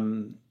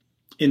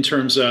 In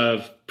terms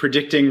of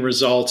predicting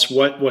results,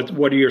 what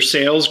are your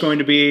sales going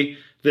to be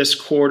this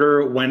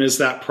quarter, when is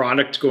that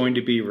product going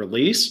to be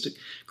released?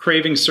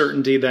 Craving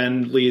certainty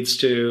then leads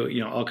to,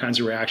 all kinds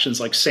of reactions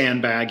like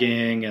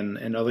sandbagging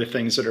and other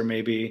things that are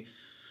maybe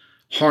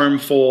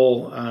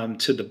harmful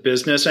to the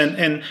business.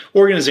 And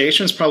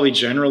organizations probably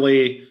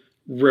generally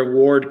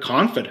reward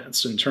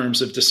confidence in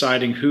terms of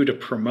deciding who to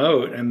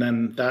promote. And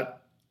then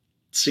that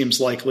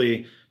seems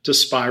likely to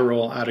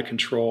spiral out of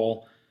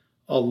control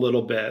a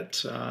little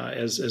bit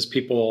as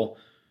people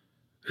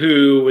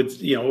who would,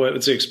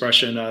 what's the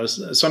expression?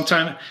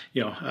 Sometimes,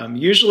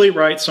 usually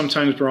right,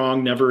 sometimes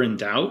wrong, never in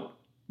doubt.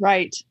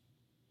 Right.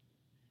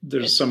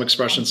 There's some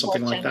expression,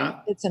 something like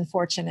that. It's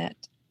unfortunate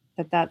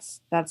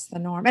that's the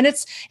norm. And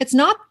it's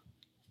not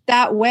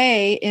that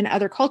way in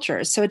other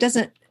cultures. So it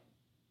doesn't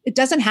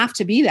have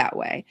to be that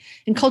way.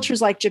 In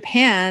cultures like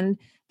Japan,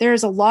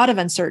 there's a lot of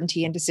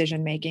uncertainty in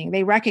decision making.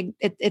 They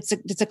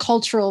it's a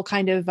cultural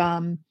kind of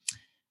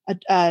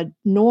a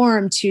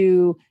norm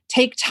to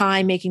take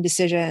time making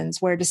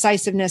decisions where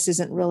decisiveness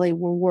isn't really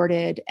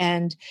rewarded,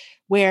 and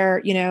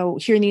where,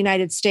 here in the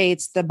United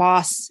States, the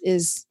boss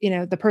is,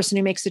 the person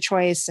who makes the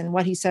choice and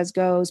what he says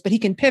goes, but he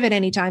can pivot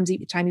anytime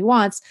he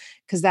wants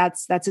because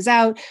that's his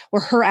out or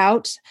her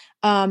out.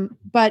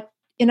 But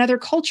in other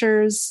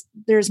cultures,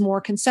 there's more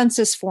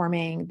consensus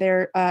forming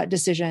their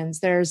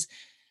decisions. There's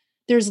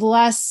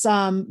less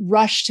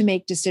rush to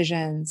make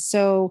decisions.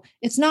 So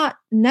it's not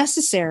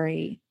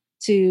necessary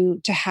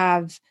to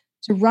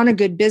run a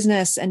good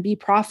business and be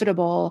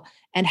profitable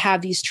and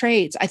have these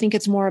traits. I think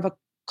it's more of a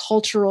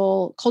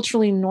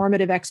culturally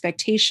normative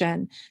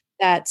expectation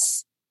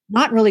that's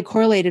not really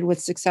correlated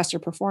with success or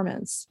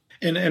performance.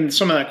 And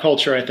some of that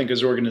culture, I think,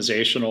 is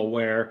organizational,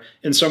 where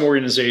in some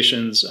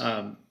organizations,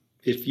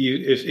 if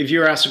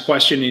you're asked a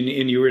question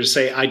and you were to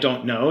say, I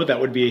don't know,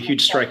 that would be a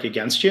huge strike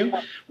against you.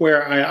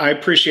 Where I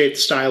appreciate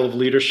the style of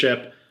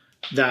leadership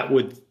that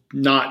would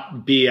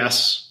not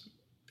BS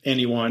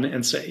anyone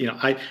and say,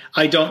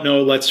 I don't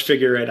know, let's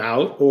figure it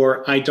out,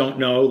 or I don't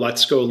know,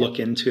 let's go look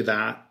into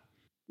that.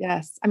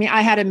 Yes. I mean,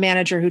 I had a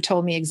manager who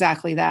told me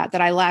exactly that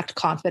I lacked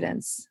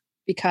confidence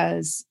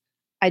because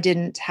I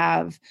didn't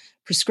have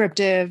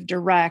prescriptive,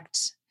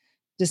 direct,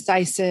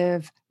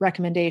 decisive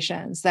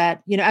recommendations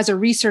that, as a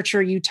researcher,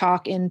 you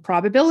talk in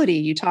probability,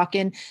 you talk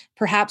in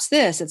perhaps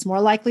this, it's more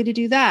likely to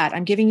do that.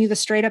 I'm giving you the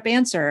straight up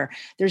answer.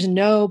 There's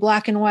no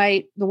black and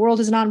white. The world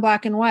is not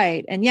black and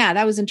white. And yeah,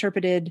 that was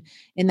interpreted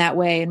in that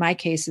way in my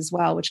case as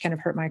well, which kind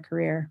of hurt my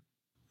career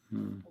a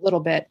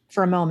little bit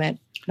for a moment,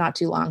 not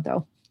too long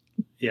though.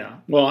 Yeah.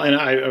 Well, and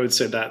I would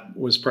say that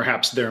was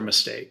perhaps their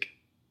mistake.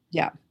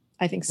 Yeah,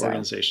 I think so.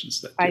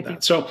 Organizations that do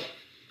that. So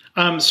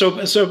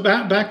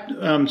back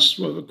just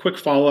a quick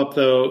follow up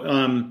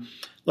though.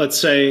 Let's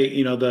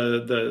say,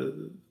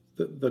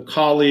 the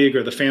colleague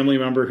or the family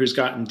member who's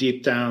gotten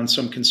deep down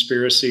some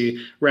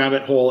conspiracy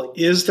rabbit hole.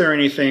 Is there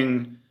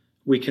anything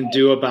we can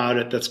do about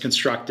it that's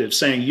constructive?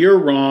 Saying you're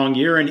wrong,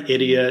 you're an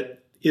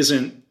idiot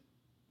isn't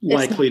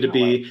likely to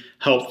be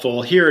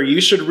helpful. Here,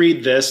 you should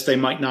read this. They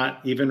might not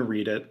even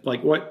read it.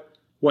 Like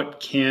what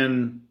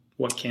can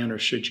or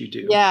should you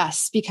do?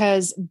 Yes,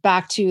 because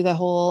back to the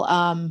whole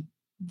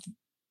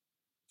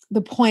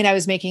the point I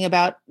was making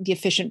about the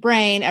efficient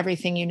brain,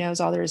 everything you know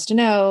is all there is to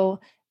know.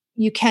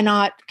 You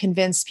cannot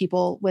convince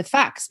people with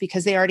facts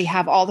because they already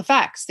have all the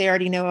facts. They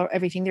already know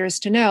everything there is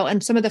to know.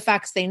 And some of the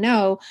facts they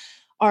know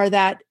are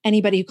that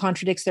anybody who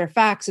contradicts their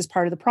facts is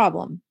part of the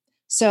problem.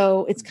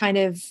 So it's kind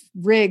of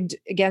rigged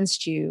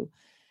against you.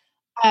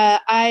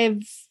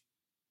 I've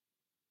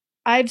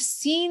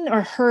seen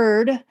or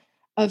heard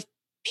of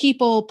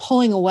people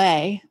pulling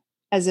away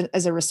as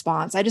a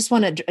response. I just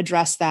want to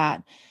address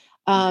that.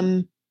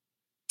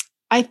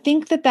 I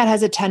think that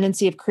has a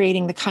tendency of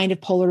creating the kind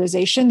of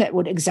polarization that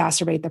would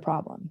exacerbate the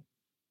problem.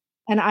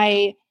 And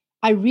I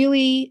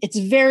really, it's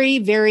very,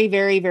 very,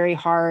 very, very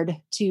hard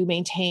to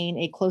maintain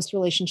a close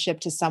relationship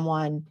to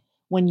someone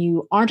when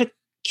you aren't a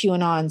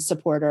QAnon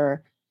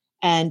supporter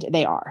and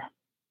they are.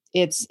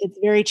 It's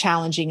very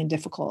challenging and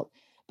difficult.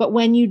 But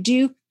when you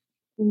do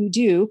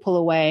pull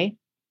away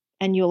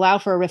and you allow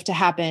for a rift to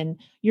happen,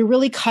 you're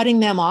really cutting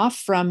them off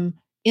from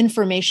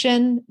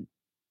information,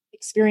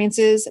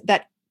 experiences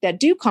that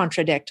do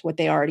contradict what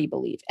they already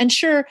believe. And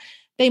sure,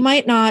 they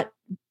might not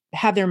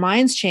have their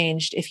minds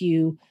changed if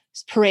you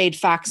parade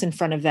facts in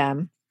front of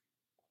them.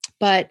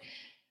 But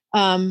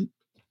the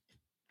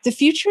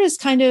future is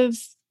kind of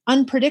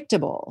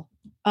unpredictable.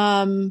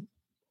 The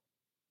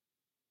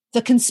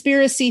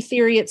conspiracy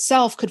theory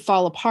itself could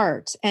fall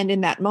apart. And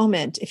in that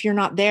moment, if you're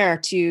not there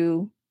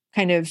to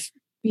kind of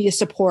be a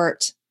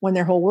support when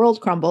their whole world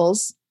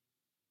crumbles,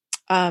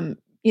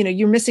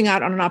 you're missing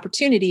out on an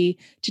opportunity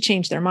to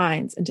change their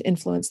minds and to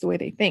influence the way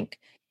they think.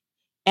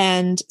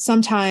 And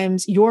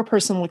sometimes your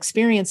personal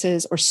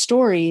experiences or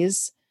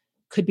stories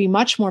could be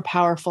much more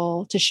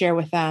powerful to share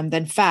with them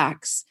than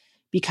facts,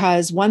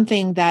 because one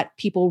thing that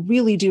people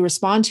really do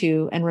respond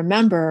to and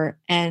remember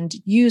and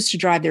use to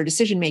drive their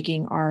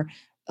decision-making are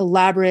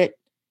elaborate,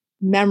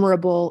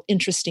 memorable,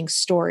 interesting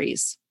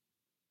stories,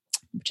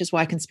 which is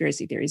why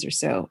conspiracy theories are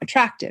so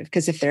attractive,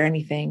 because if they're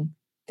anything,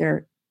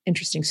 they're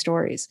interesting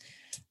stories.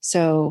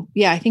 So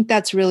yeah, I think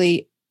that's where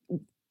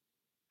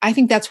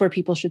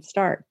people should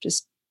start.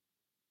 Just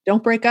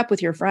don't break up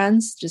with your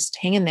friends. Just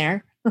hang in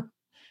there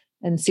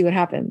and see what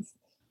happens.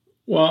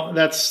 Well,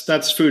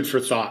 that's food for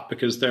thought,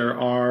 because there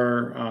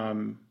are,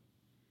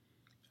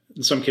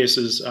 in some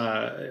cases,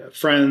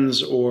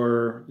 friends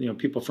or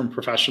people from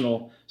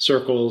professional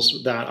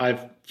circles that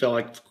I've felt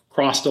like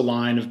crossed a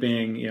line of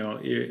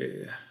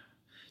being,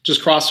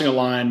 just crossing a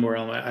line where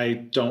I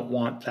don't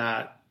want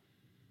that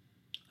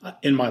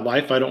in my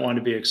life. I don't want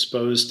to be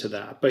exposed to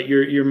that. But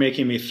you're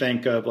making me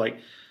think of like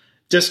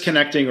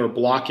disconnecting or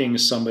blocking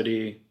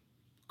somebody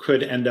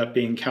could end up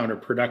being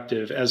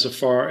counterproductive as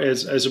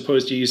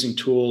opposed to using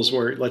tools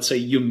where, let's say,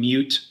 you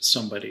mute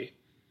somebody.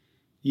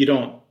 You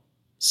don't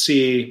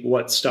see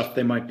what stuff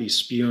they might be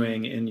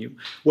spewing in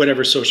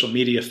whatever social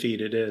media feed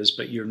it is,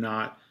 but you're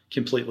not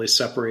completely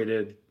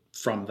separated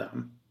from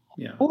them.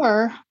 Yeah.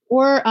 Or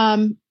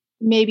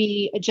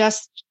maybe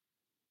adjust.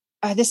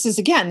 This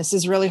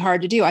is really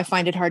hard to do. I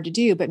find it hard to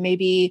do, but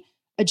maybe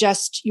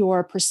adjust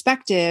your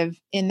perspective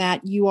in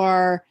that you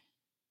are,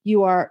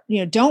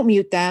 don't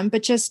mute them,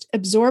 but just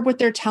absorb what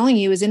they're telling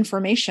you as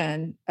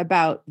information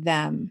about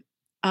them.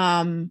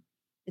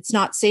 It's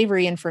not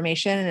savory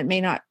information, and it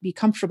may not be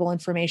comfortable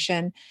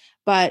information,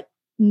 but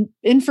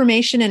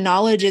information and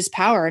knowledge is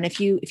power. And if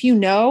you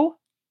know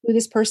who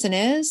this person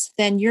is,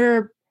 then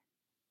you're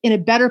in a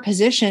better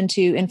position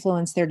to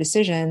influence their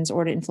decisions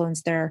or to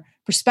influence their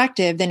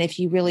perspective than if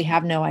you really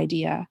have no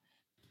idea.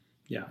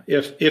 Yeah.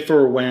 If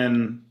or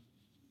when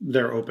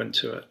they're open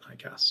to it, I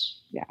guess.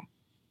 Yeah.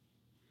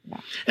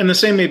 And the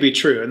same may be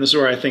true. And this is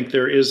where I think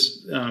there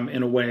is,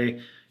 in a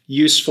way,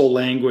 useful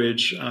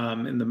language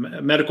in the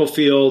medical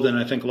field. And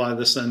I think a lot of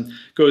this then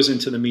goes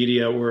into the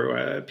media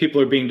where people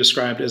are being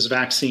described as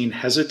vaccine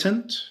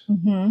hesitant.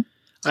 Mm-hmm.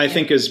 I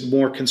think is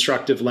more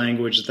constructive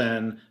language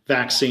than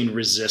vaccine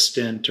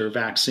resistant or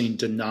vaccine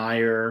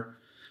denier.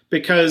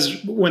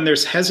 Because when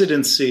there's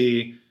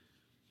hesitancy,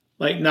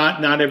 like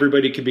not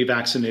everybody can be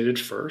vaccinated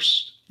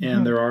first. And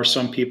mm-hmm. there are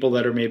some people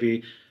that are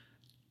maybe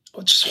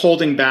just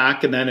holding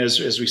back. And then as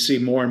we see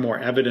more and more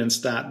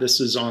evidence that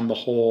this is on the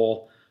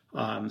whole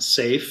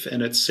safe,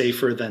 and it's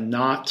safer than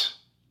not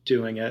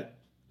doing it,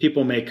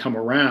 people may come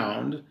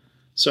around.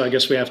 So I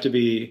guess we have to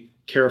be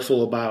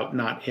careful about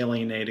not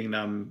alienating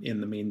them in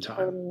the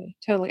meantime.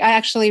 Totally. I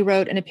actually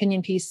wrote an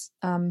opinion piece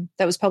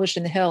that was published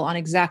in The Hill on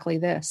exactly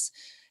this,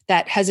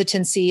 that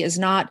hesitancy is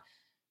not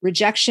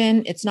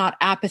rejection. It's not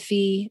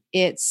apathy.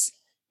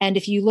 And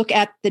if you look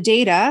at the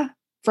data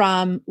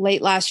from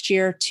late last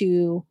year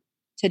to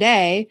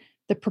today,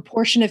 the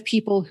proportion of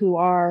people who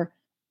are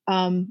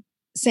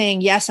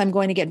saying, yes, I'm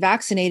going to get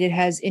vaccinated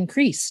has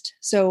increased.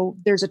 So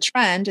there's a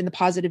trend in the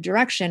positive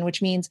direction,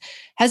 which means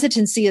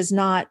hesitancy is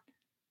not,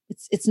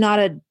 it's not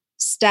a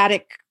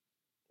static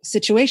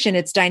situation.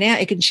 It's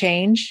dynamic. It can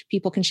change.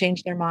 People can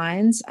change their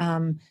minds.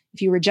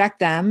 If you reject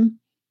them,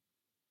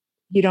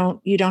 you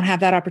don't have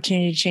that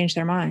opportunity to change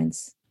their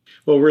minds.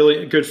 Well,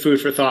 really good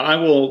food for thought. I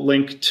will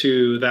link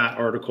to that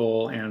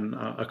article and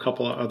a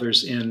couple of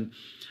others in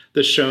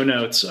the show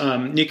notes.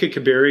 Nika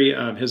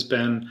Kabiri has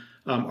been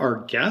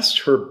our guest.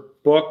 Her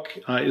book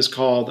is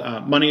called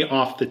Money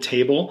Off the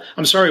Table.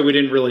 I'm sorry we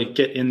didn't really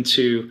get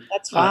into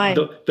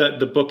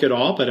the book at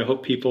all, but I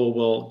hope people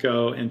will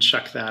go and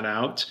check that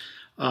out.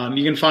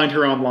 You can find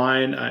her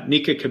online at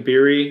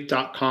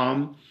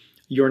nikakabiri.com,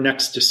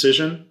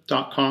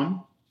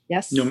 yournextdecision.com.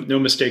 Yes. No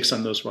mistakes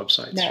on those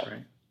websites,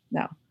 right?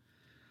 No.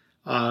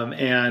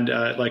 And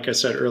like I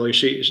said earlier,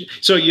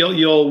 so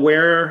you'll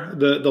wear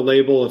the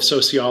label of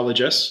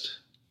sociologist.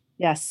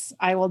 Yes,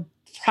 I will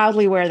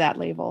proudly wear that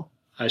label.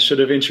 I should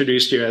have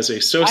introduced you as a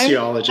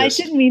sociologist. I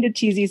didn't mean to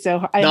tease you so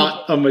hard.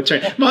 Not a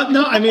maternity.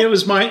 No, I mean it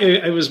was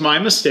my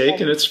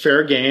mistake, and it's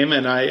fair game.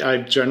 And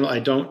I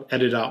generally don't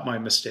edit out my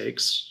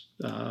mistakes,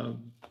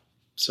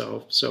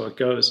 so it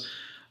goes.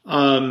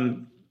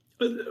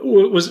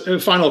 Was a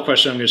final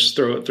question I'm going to just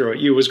throw at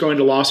you. Was going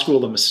to law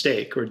school a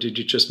mistake, or did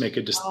you just make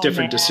a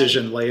different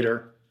decision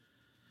later?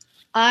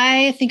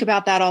 I think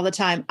about that all the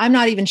time. I'm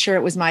not even sure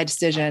it was my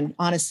decision,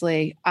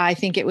 honestly. I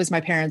think it was my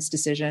parents'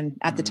 decision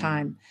at the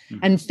time. Mm-hmm.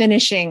 And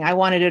finishing, I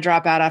wanted to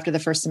drop out after the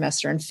first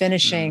semester, and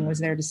finishing was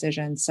their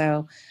decision.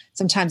 So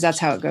sometimes that's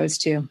how it goes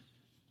too.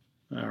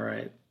 All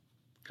right.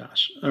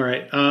 Gosh. All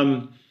right.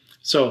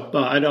 So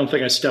I don't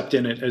think I stepped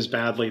in it as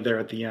badly there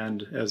at the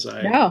end as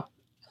I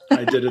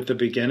did at the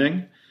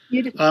beginning.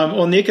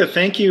 Well, Nika,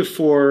 thank you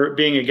for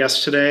being a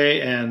guest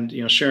today and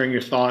sharing your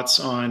thoughts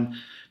on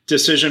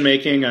decision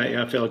making.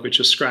 I feel like we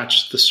just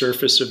scratched the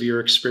surface of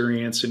your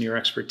experience and your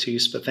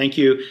expertise, but thank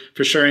you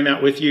for sharing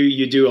that with you.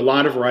 You do a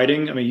lot of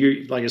writing. I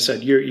mean, like I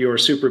said, you're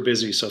super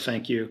busy, so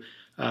thank you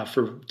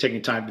for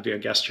taking time to be a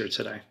guest here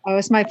today. Oh,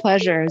 it's my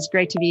pleasure. It's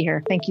great to be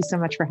here. Thank you so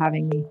much for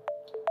having me.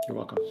 You're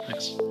welcome.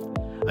 Thanks.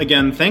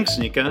 Again, thanks,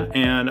 Nika.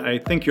 And I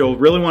think you'll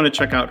really want to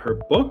check out her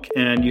book,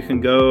 and you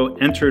can go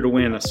enter to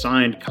win a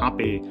signed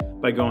copy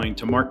by going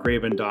to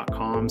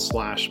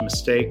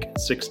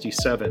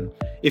markgraven.com/mistake67.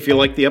 If you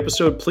like the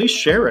episode, please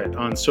share it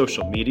on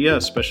social media,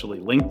 especially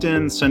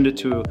LinkedIn. Send it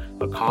to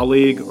a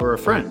colleague or a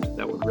friend.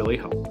 That would really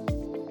help.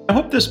 I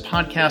hope this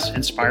podcast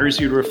inspires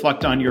you to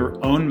reflect on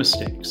your own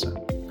mistakes,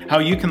 how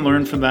you can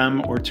learn from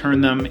them or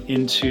turn them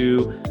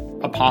into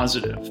a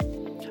positive.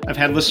 I've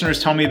had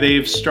listeners tell me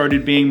they've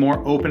started being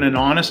more open and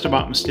honest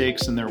about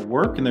mistakes in their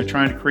work, and they're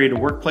trying to create a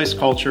workplace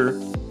culture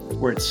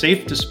where it's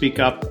safe to speak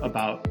up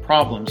about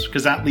problems,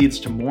 because that leads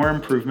to more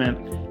improvement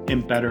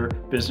and better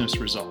business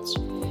results.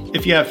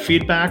 If you have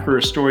feedback or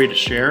a story to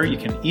share, you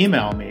can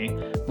email me,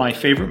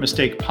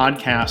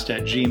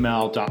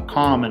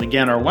 myfavoritemistakepodcast@gmail.com. And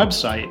again, our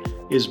website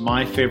is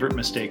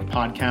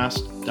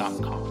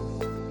myfavoritemistakepodcast.com.